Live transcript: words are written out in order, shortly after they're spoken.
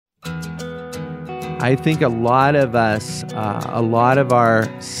I think a lot of us, a lot of our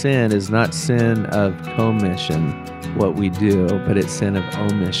sin is not sin of commission, what we do, but it's sin of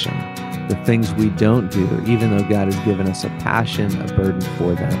omission, the things we don't do, even though God has given us a passion, a burden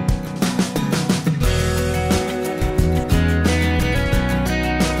for them.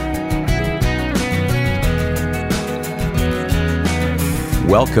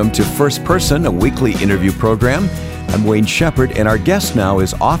 Welcome to First Person, a weekly interview program. I'm Wayne Shepherd, and our guest now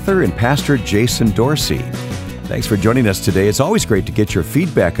is author and pastor Jason Dorsey. Thanks for joining us today. It's always great to get your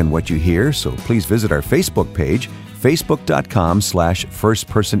feedback on what you hear, so please visit our Facebook page,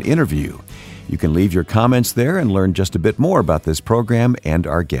 facebook.com/firstpersoninterview. You can leave your comments there and learn just a bit more about this program and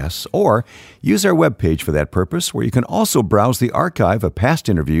our guests, or use our webpage for that purpose, where you can also browse the archive of past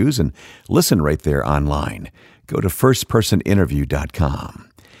interviews and listen right there online. Go to firstpersoninterview.com.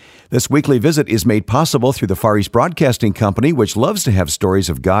 This weekly visit is made possible through the Far East Broadcasting Company, which loves to have stories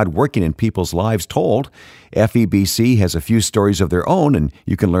of God working in people's lives told. FEBC has a few stories of their own, and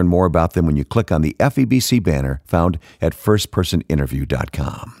you can learn more about them when you click on the FEBC banner found at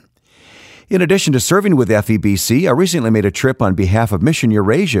firstpersoninterview.com. In addition to serving with FEBC, I recently made a trip on behalf of Mission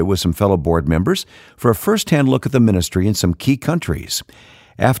Eurasia with some fellow board members for a first-hand look at the ministry in some key countries.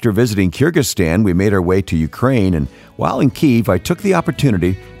 After visiting Kyrgyzstan, we made our way to Ukraine, and while in Kyiv, I took the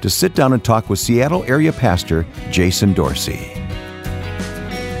opportunity to sit down and talk with Seattle area pastor Jason Dorsey.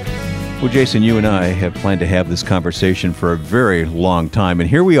 Well, Jason, you and I have planned to have this conversation for a very long time, and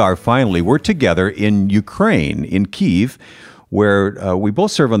here we are finally. We're together in Ukraine, in Kyiv, where we both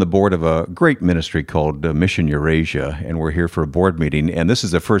serve on the board of a great ministry called Mission Eurasia, and we're here for a board meeting. And this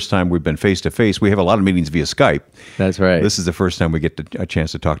is the first time we've been face-to-face. We have a lot of meetings via Skype. That's right. This is the first time we get a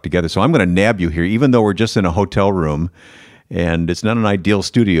chance to talk together. So I'm going to nab you here, even though we're just in a hotel room, and it's not an ideal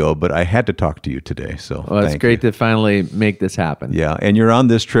studio, but I had to talk to you today. So it's great to finally make this happen. Yeah, and you're on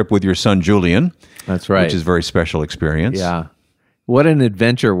this trip with your son, Julian. That's right. Which is a very special experience. Yeah. What an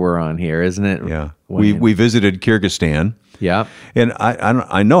adventure we're on here, isn't it? Yeah. We visited Kyrgyzstan. Yeah. And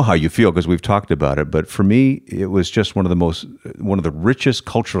I know how you feel because we've talked about it, but for me, it was just one of the richest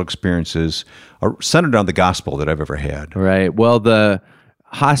cultural experiences centered on the gospel that I've ever had. Right. Well, the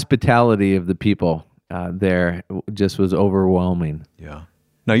hospitality of the people there just was overwhelming. Yeah.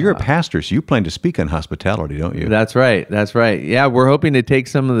 Now, you're a pastor, so you plan to speak on hospitality, don't you? That's right. That's right. Yeah, we're hoping to take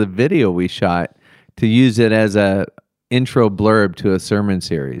some of the video we shot to use it as a intro blurb to a sermon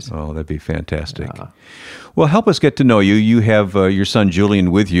series. Oh, that'd be fantastic. Well, help us get to know you. You have your son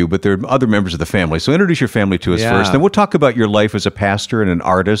Julian with you, but there are other members of the family. So introduce your family to us first. Then we'll talk about your life as a pastor and an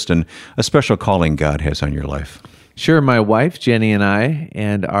artist and a special calling God has on your life. Sure. My wife, Jenny, and I,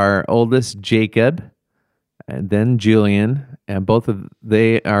 and our oldest, Jacob, and then Julian, and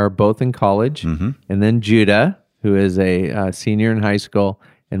they are both in college. Mm-hmm. And then Judah, who is a senior in high school,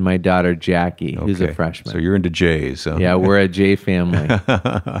 and my daughter, Jackie, who's a freshman. So you're into J's. Huh? Yeah, we're a J family.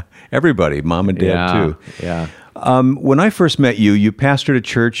 Everybody, mom and dad, too. Yeah. When I first met you, you pastored a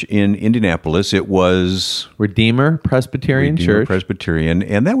church in Indianapolis. It was Redeemer Presbyterian Church. Presbyterian,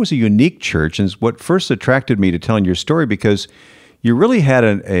 and that was a unique church. And it's what first attracted me to telling your story, because you really had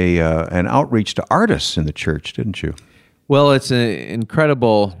an outreach to artists in the church, didn't you? Well, it's an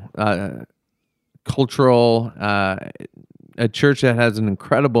incredible cultural a church that has an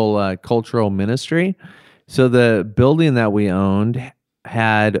incredible cultural ministry. So the building that we owned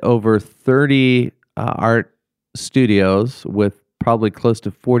had over 30 art studios with probably close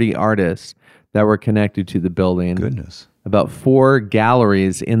to 40 artists that were connected to the building. Goodness. About 4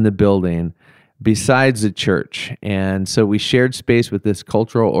 galleries in the building besides the church. And so we shared space with this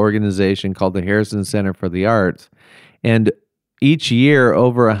cultural organization called the Harrison Center for the Arts. And each year,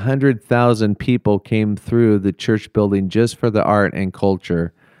 over 100,000 people came through the church building just for the art and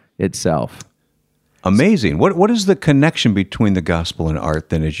culture itself. Amazing. What is the connection between the gospel and art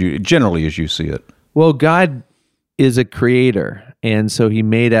then, as you see it? Well, God is a creator, and so He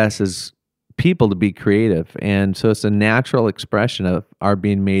made us as people to be creative, and so it's a natural expression of our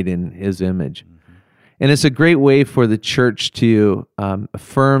being made in His image. Mm-hmm. And it's a great way for the church to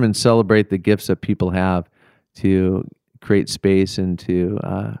affirm and celebrate the gifts that people have, to create space and to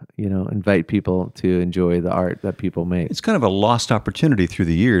invite people to enjoy the art that people make. It's kind of a lost opportunity through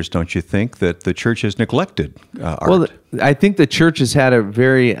the years, don't you think, that the church has neglected art? Well, I think the church has had a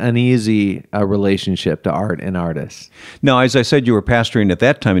very uneasy relationship to art and artists. Now, as I said, you were pastoring at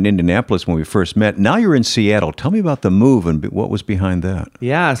that time in Indianapolis when we first met. Now you're in Seattle. Tell me about the move and what was behind that.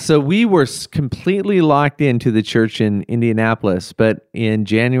 Yeah, so we were completely locked into the church in Indianapolis, but in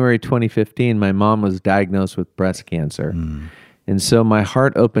January 2015, my mom was diagnosed with breast cancer. And so my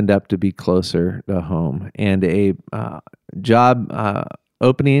heart opened up to be closer to home, and a job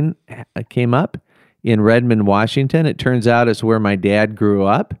opening came up in Redmond, Washington. It turns out it's where my dad grew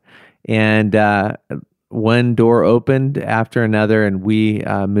up, and one door opened after another, and we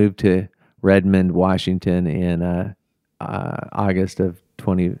moved to Redmond, Washington in August of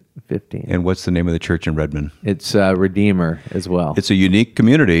 2015. And what's the name of the church in Redmond? It's Redeemer as well. It's a unique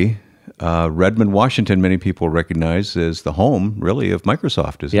community. Redmond, Washington, many people recognize as the home, really, of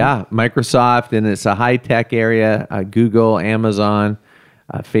Microsoft, isn't it? Yeah, Microsoft, and it's a high-tech area. Google, Amazon,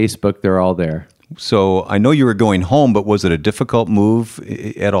 Facebook, they're all there. So I know you were going home, but was it a difficult move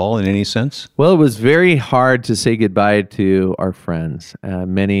at all in any sense? Well, it was very hard to say goodbye to our friends,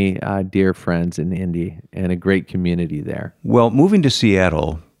 many dear friends in Indy, and a great community there. Well, moving to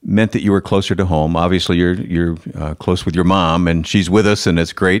Seattle meant that you were closer to home. Obviously, you're close with your mom, and she's with us, and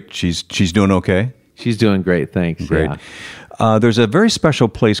it's great. She's doing okay? She's doing great, thanks. Great. Yeah. There's a very special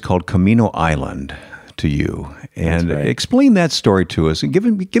place called Camino Island to you. And That's right. Explain that story to us, and give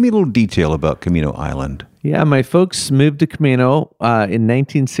me a little detail about Camino Island. Yeah, my folks moved to Camino in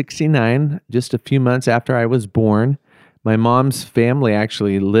 1969, just a few months after I was born. My mom's family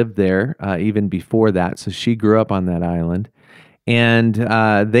actually lived there even before that, so she grew up on that island. And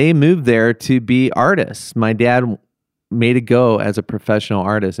they moved there to be artists. My dad made a go as a professional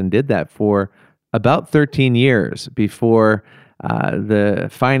artist and did that for about 13 years before the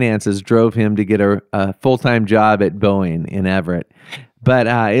finances drove him to get a full-time job at Boeing in Everett. But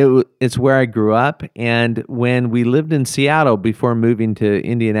it's where I grew up. And when we lived in Seattle before moving to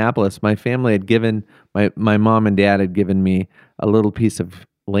Indianapolis, my family had given, my mom and dad had given me a little piece of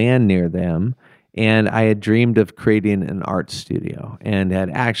land near them. And I had dreamed of creating an art studio and had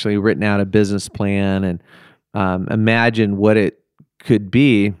actually written out a business plan and imagined what it could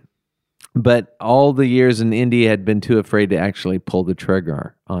be. But all the years in Indy had been too afraid to actually pull the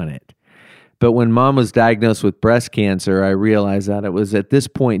trigger on it. But when Mom was diagnosed with breast cancer, I realized that it was at this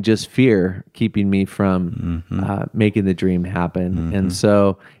point just fear keeping me from making the dream happen. And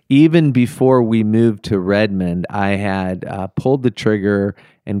so even before we moved to Redmond, I had pulled the trigger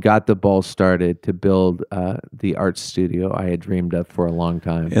and got the ball started to build the art studio I had dreamed of for a long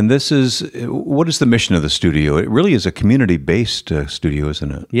time. And what is the mission of the studio? It really is a community-based studio,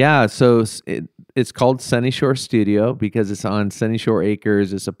 isn't it? Yeah, so it's called Sunny Shore Studio because it's on Sunny Shore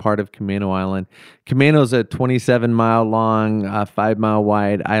Acres. It's a part of Camino Island. Camino is a 27-mile long, 5-mile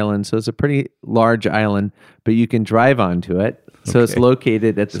wide island, so it's a pretty large island, but you can drive onto it. So it's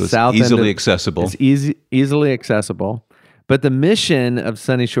located at the south end. Easily accessible. It's easily accessible. But the mission of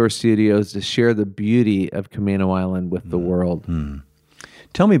Sunny Shore Studio is to share the beauty of Camino Island with the world.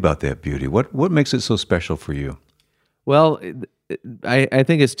 Tell me about that beauty. What makes it so special for you? Well, I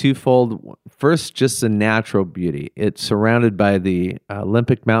think it's twofold. First, just the natural beauty. It's surrounded by the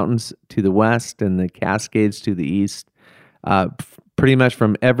Olympic Mountains to the west and the Cascades to the east. Pretty much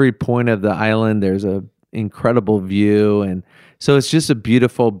from every point of the island, there's an incredible view. And so it's just a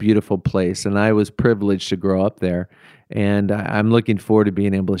beautiful, beautiful place. And I was privileged to grow up there. And I'm looking forward to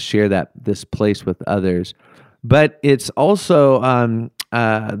being able to share this place with others. But it's also,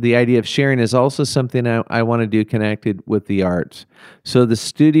 the idea of sharing is also something I want to do connected with the arts. So the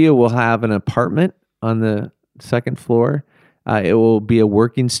studio will have an apartment on the second floor. It will be a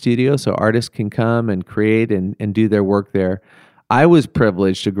working studio, so artists can come and create and do their work there. I was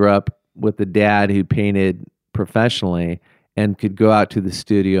privileged to grow up with a dad who painted professionally and could go out to the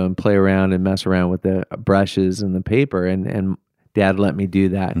studio and play around and mess around with the brushes and the paper. And Dad let me do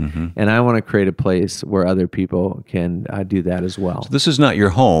that. And I want to create a place where other people can do that as well. So this is not your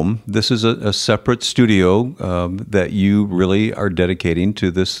home. This is a separate studio that you really are dedicating to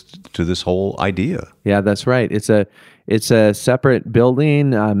this whole idea. Yeah, that's right. It's a separate building,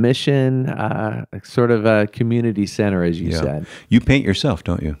 mission, sort of a community center, as you said. You paint yourself,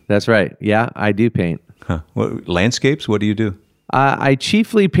 don't you? That's right. Yeah, I do paint. Huh. Landscapes? What do you do? I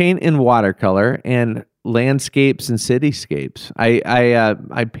chiefly paint in watercolor and landscapes and cityscapes.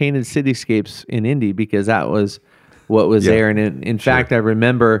 I painted cityscapes in Indy because that was what was there. And in fact, I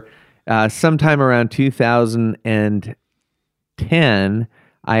remember sometime around 2010,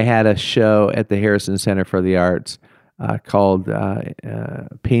 I had a show at the Harrison Center for the Arts called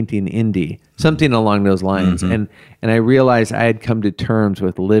Painting Indy, something along those lines. And I realized I had come to terms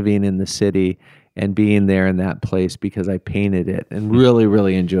with living in the city and being there in that place because I painted it and really,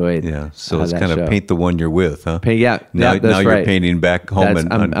 really enjoyed. Yeah, so it's kind of paint the one you're with, huh? Now you're right. painting back home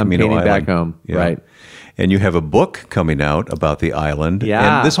on I'm Camino painting Island. back home, right? And you have a book coming out about the island.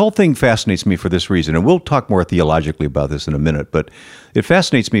 Yeah. And this whole thing fascinates me for this reason. And we'll talk more theologically about this in a minute. But it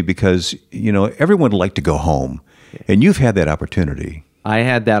fascinates me because, everyone would like to go home. And you've had that opportunity. I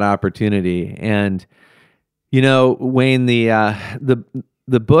had that opportunity. And, Wayne,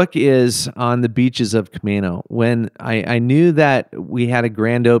 the book is on the beaches of Camino. When I knew that we had a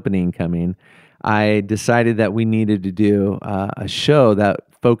grand opening coming, I decided that we needed to do a show that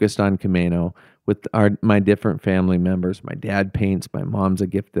focused on Camino with my different family members. My dad paints, my mom's a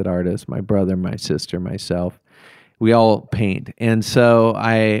gifted artist, my brother, my sister, myself. We all paint. And so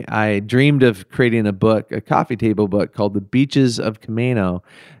I dreamed of creating a book, a coffee table book called The Beaches of Camino,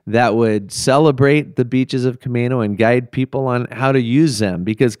 that would celebrate the beaches of Camino and guide people on how to use them,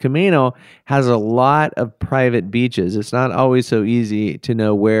 because Camino has a lot of private beaches. It's not always so easy to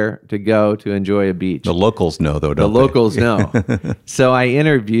know where to go to enjoy a beach. The locals know, though, don't they? The locals know. So I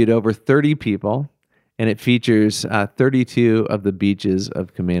interviewed over 30 people, and it features 32 of the beaches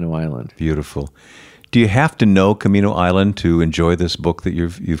of Camino Island. Beautiful. Do you have to know Camino Island to enjoy this book that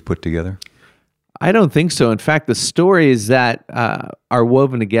you've put together? I don't think so. In fact, the stories that are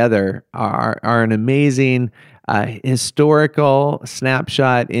woven together are an amazing historical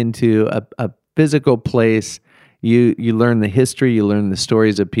snapshot into a physical place. You learn the history, you learn the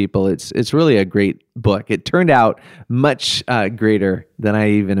stories of people. It's really a great book. It turned out much greater than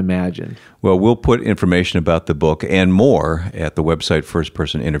I even imagined. Well, we'll put information about the book and more at the website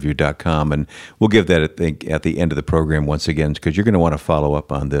firstpersoninterview.com, and we'll give that at the end of the program once again, because you're going to want to follow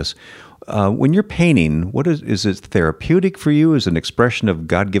up on this. When you're painting, what is it therapeutic for you? Is it an expression of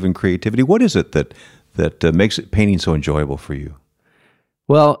God-given creativity? What is it that makes painting so enjoyable for you?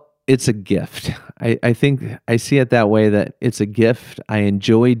 Well, it's a gift. I think I see it that way, that it's a gift. I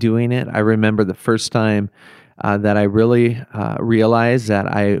enjoy doing it. I remember the first time that I really realized that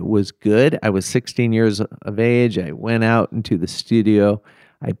I was good. I was 16 years of age. I went out into the studio.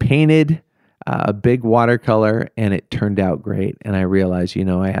 I painted a big watercolor, and it turned out great. And I realized,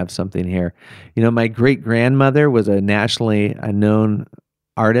 I have something here. My great-grandmother was a nationally known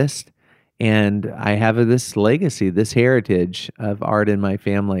artist, and I have this legacy, this heritage of art in my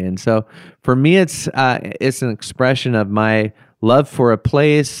family. And so for me, it's an expression of my love for a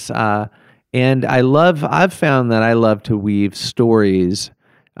place. And I've found that I love to weave stories,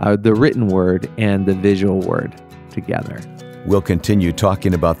 the written word and the visual word together. We'll continue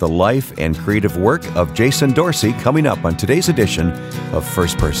talking about the life and creative work of Jason Dorsey coming up on today's edition of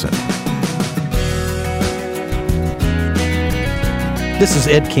First Person. This is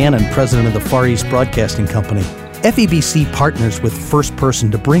Ed Cannon, president of the Far East Broadcasting Company. FEBC partners with First Person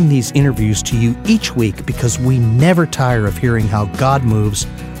to bring these interviews to you each week because we never tire of hearing how God moves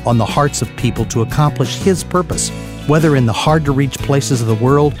on the hearts of people to accomplish His purpose. Whether in the hard-to-reach places of the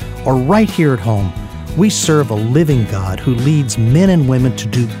world or right here at home, we serve a living God who leads men and women to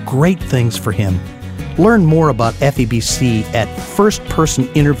do great things for Him. Learn more about FEBC at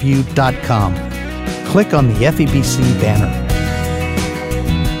firstpersoninterview.com. Click on the FEBC banner.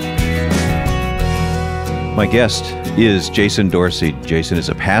 My guest is Jason Dorsey. Jason is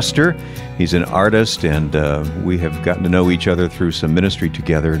a pastor. He's an artist, and we have gotten to know each other through some ministry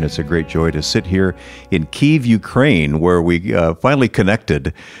together, and it's a great joy to sit here in Kyiv, Ukraine, where we finally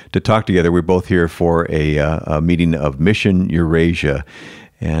connected to talk together. We're both here for a meeting of Mission Eurasia,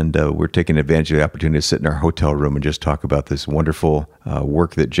 and we're taking advantage of the opportunity to sit in our hotel room and just talk about this wonderful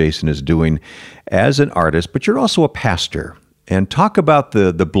work that Jason is doing as an artist, but you're also a pastor. And talk about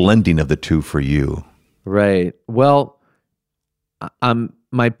the blending of the two for you. Right. Well,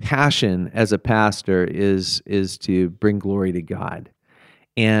 my passion as a pastor is to bring glory to God.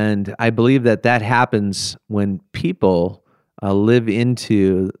 And I believe that happens when people live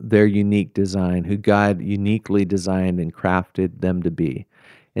into their unique design, who God uniquely designed and crafted them to be.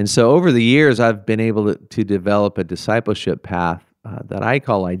 And so over the years, I've been able to develop a discipleship path that I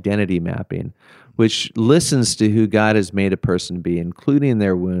call identity mapping, which listens to who God has made a person to be, including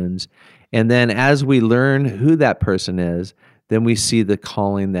their wounds. And then as we learn who that person is, then we see the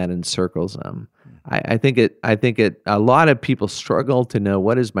calling that encircles them. I think a lot of people struggle to know,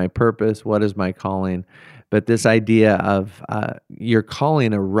 what is my purpose, what is my calling, but this idea of your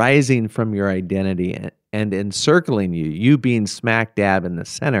calling arising from your identity and encircling you being smack dab in the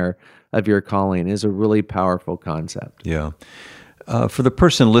center of your calling, is a really powerful concept. Yeah. For the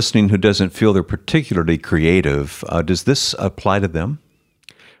person listening who doesn't feel they're particularly creative, does this apply to them?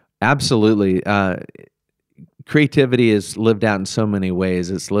 Absolutely. Creativity is lived out in so many ways.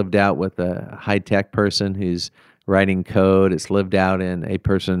 It's lived out with a high-tech person who's writing code. It's lived out in a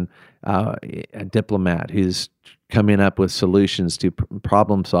person, a diplomat who's coming up with solutions to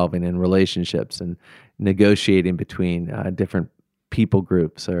problem solving in relationships and negotiating between different people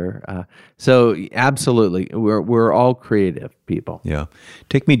groups. So absolutely, we're all creative people. Yeah.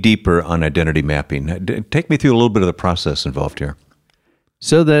 Take me deeper on identity mapping. Take me through a little bit of the process involved here.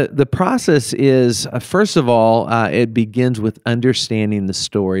 So the process is, first of all, it begins with understanding the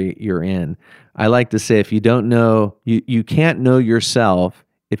story you're in. I like to say, if you don't know, you can't know yourself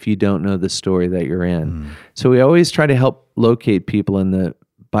if you don't know the story that you're in. So we always try to help locate people in the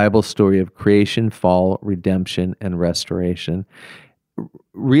Bible story of creation, fall, redemption, and restoration.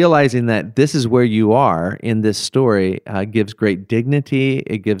 Realizing that this is where you are in this story gives great dignity.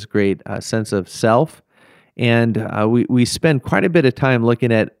 It gives great sense of self. And we spend quite a bit of time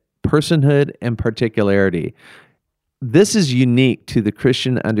looking at personhood and particularity. This is unique to the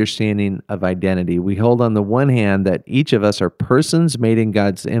Christian understanding of identity. We hold on the one hand that each of us are persons made in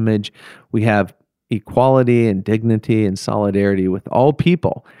God's image. We have equality and dignity and solidarity with all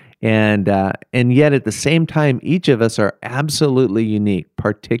people. And yet at the same time, each of us are absolutely unique,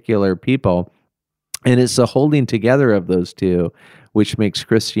 particular people. And it's the holding together of those two which makes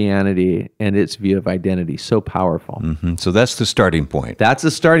Christianity and its view of identity so powerful. Mm-hmm. So that's the starting point. That's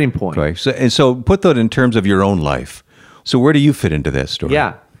the starting point. Okay. So put that in terms of your own life. So where do you fit into that story?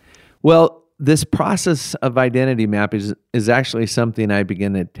 Yeah. Well, this process of identity map is actually something I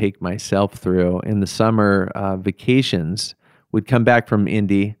began to take myself through in the summer vacations. We'd come back from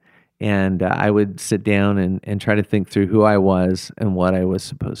Indy, and I would sit down and try to think through who I was and what I was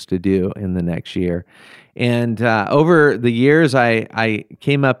supposed to do in the next year. And over the years, I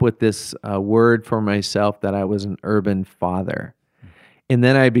came up with this word for myself that I was an urban father. And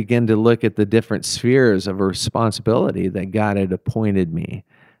then I began to look at the different spheres of responsibility that God had appointed me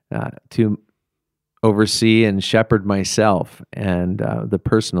to oversee and shepherd myself, and the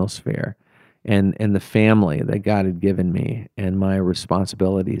personal sphere, and the family that God had given me, and my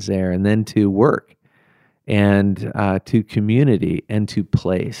responsibilities there, and then to work, and to community, and to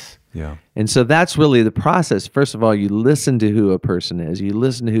place. Yeah. And so that's really the process. First of all, you listen to who a person is. You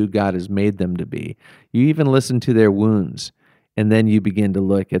listen to who God has made them to be. You even listen to their wounds. And then you begin to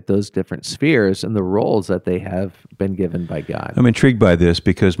look at those different spheres and the roles that they have been given by God. I'm intrigued by this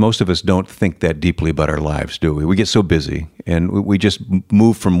because most of us don't think that deeply about our lives, do we? We get so busy, and we just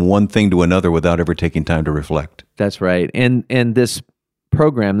move from one thing to another without ever taking time to reflect. That's right. And this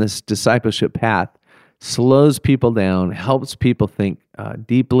program, this discipleship path, slows people down, helps people think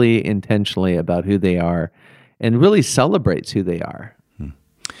deeply, intentionally about who they are, and really celebrates who they are.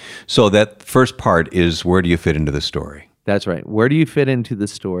 So that first part is, where do you fit into the story? That's right. Where do you fit into the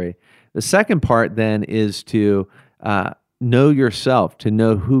story? The second part then is to know yourself, to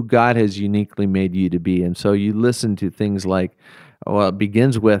know who God has uniquely made you to be. And so you listen to things like, well, it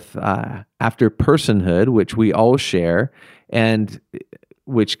begins with after personhood, which we all share, and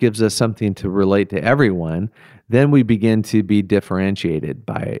which gives us something to relate to everyone. Then we begin to be differentiated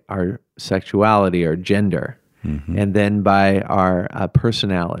by our sexuality or gender, and then by our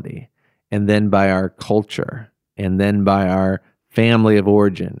personality, and then by our culture, and then by our family of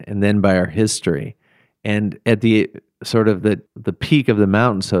origin, and then by our history. And at the sort of the peak of the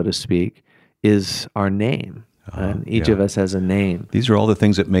mountain, so to speak, is our name. And each of us has a name. These are all the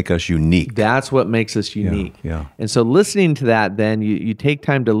things that make us unique. That's what makes us unique. Yeah. And so listening to that, then you take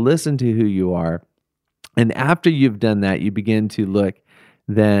time to listen to who you are. And after you've done that, you begin to look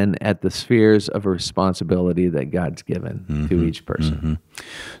then at the spheres of responsibility that God's given to each person.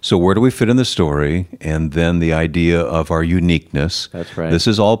 So where do we fit in the story? And then the idea of our uniqueness. That's right. This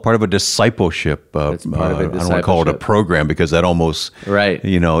is all part of a discipleship. It's part of a I don't want to call it a program because that almost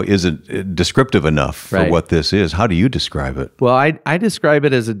isn't descriptive enough for what this is. How do you describe it? Well, I describe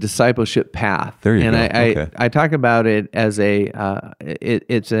it as a discipleship path. There you go. And I talk about it as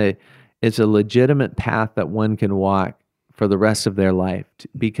it's a legitimate path that one can walk for the rest of their life,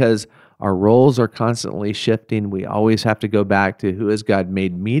 because our roles are constantly shifting. We always have to go back to, who has God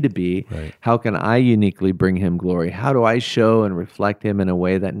made me to be? Right. How can I uniquely bring him glory? How do I show and reflect him in a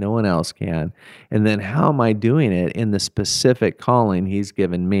way that no one else can? And then how am I doing it in the specific calling he's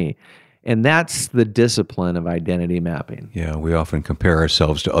given me? And that's the discipline of identity mapping. Yeah, we often compare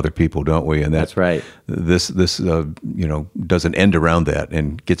ourselves to other people, don't we? And that's right. This doesn't end around that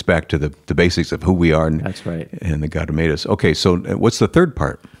and gets back to the basics of who we are. That's right. And the God who made us. Okay, so what's the third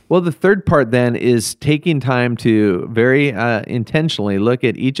part? Well, the third part then is taking time to very intentionally look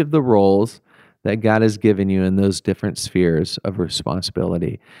at each of the roles that God has given you in those different spheres of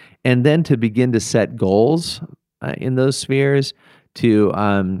responsibility, and then to begin to set goals in those spheres,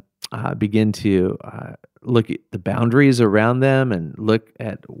 to begin to look at the boundaries around them and look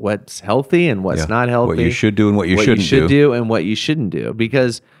at what's healthy and what's not healthy. What you should do and what you shouldn't do. What you should do and what you shouldn't do.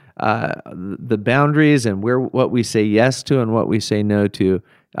 Because the boundaries and what we say yes to and what we say no to,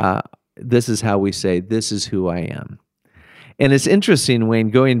 this is how we say, this is who I am. And it's interesting, Wayne,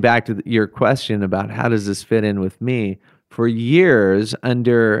 going back to your question about how does this fit in with me, for years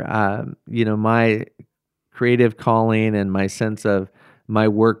under, my creative calling and my sense of my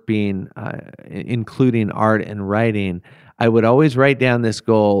work being, including art and writing, I would always write down this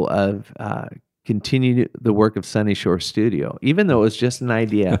goal of continue the work of Sunny Shore Studio, even though it was just an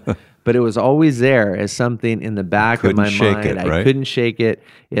idea, but it was always there as something in the back of my mind. I couldn't shake it.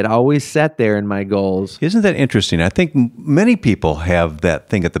 It always sat there in my goals. Isn't that interesting? I think many people have that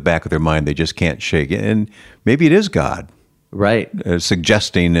thing at the back of their mind they just can't shake it, and maybe it is God. Right.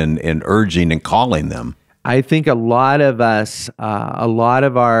 Suggesting and urging and calling them. I think a lot of us, a lot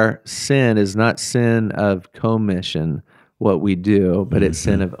of our sin is not sin of commission, what we do, but it's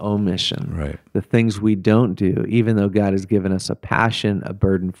sin of omission. Right. The things we don't do, even though God has given us a passion, a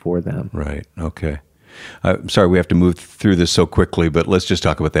burden for them. Right. Okay. I'm sorry we have to move through this so quickly, but let's just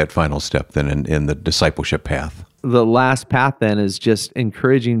talk about that final step then in the discipleship path. The last path then is just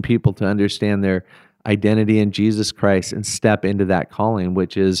encouraging people to understand their identity in Jesus Christ and step into that calling,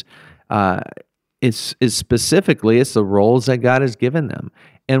 which is it's the roles that God has given them.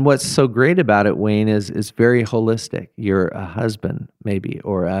 And what's so great about it, Wayne, is very holistic. You're a husband, maybe,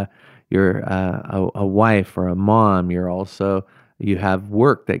 or you're a wife or a mom. You have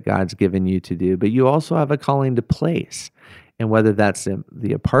work that God's given you to do, but you also have a calling to place. And whether that's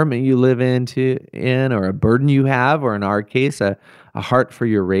the apartment you live in, or a burden you have, or in our case, a heart for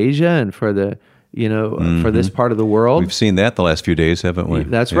Eurasia and for the for this part of the world. We've seen that the last few days, haven't we?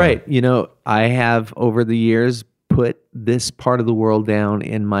 That's right. I have over the years put this part of the world down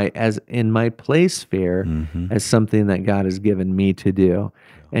in my play sphere as something that God has given me to do.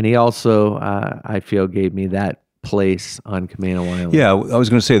 And he also, I feel, gave me that place on Camano Island. Yeah, I was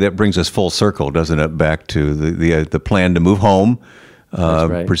going to say that brings us full circle, doesn't it, back to the plan to move home,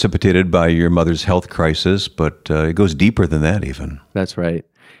 right. Precipitated by your mother's health crisis, but it goes deeper than that even. That's right.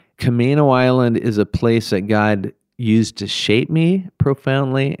 Camano Island is a place that God used to shape me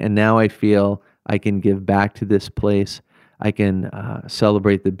profoundly, and now I feel I can give back to this place. I can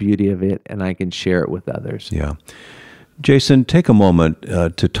celebrate the beauty of it, and I can share it with others. Yeah. Jason, take a moment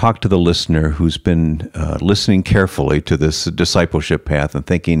to talk to the listener who's been listening carefully to this discipleship path and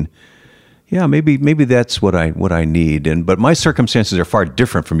thinking, yeah, maybe that's what I need. But my circumstances are far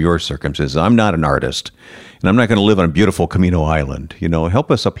different from your circumstances. I'm not an artist, and I'm not going to live on a beautiful Camano Island.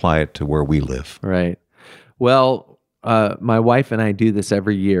 Help us apply it to where we live. Right. Well, my wife and I do this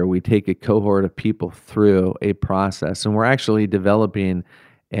every year. We take a cohort of people through a process, and we're actually developing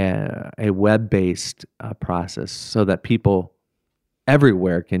a web-based process so that people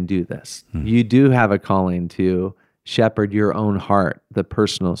everywhere can do this. You do have a calling to shepherd your own heart, the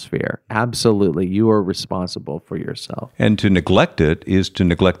personal sphere. Absolutely. You are responsible for yourself. And to neglect it is to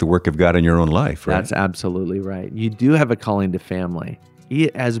neglect the work of God in your own life, right? That's absolutely right. You do have a calling to family.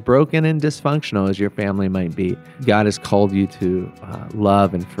 As broken and dysfunctional as your family might be, God has called you to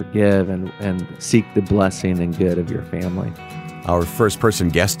love and forgive and seek the blessing and good of your family. Our first-person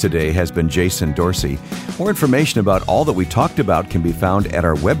guest today has been Jason Dorsey. More information about all that we talked about can be found at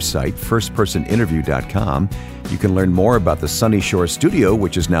our website, firstpersoninterview.com. You can learn more about the Sunny Shore Studio,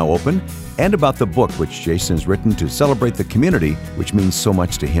 which is now open, and about the book which Jason's written to celebrate the community, which means so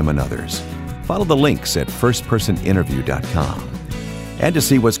much to him and others. Follow the links at firstpersoninterview.com. And to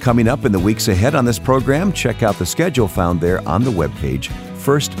see what's coming up in the weeks ahead on this program, check out the schedule found there on the webpage,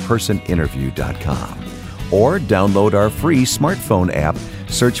 firstpersoninterview.com. Or download our free smartphone app.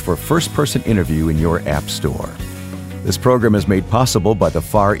 Search for First Person Interview in your app store. This program is made possible by the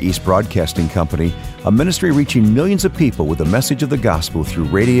Far East Broadcasting Company, a ministry reaching millions of people with the message of the gospel through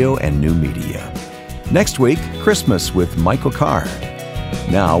radio and new media. Next week, Christmas with Michael Card.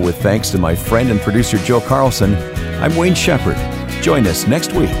 Now, with thanks to my friend and producer Joe Carlson, I'm Wayne Shepherd. Join us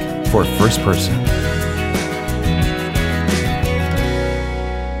next week for First Person.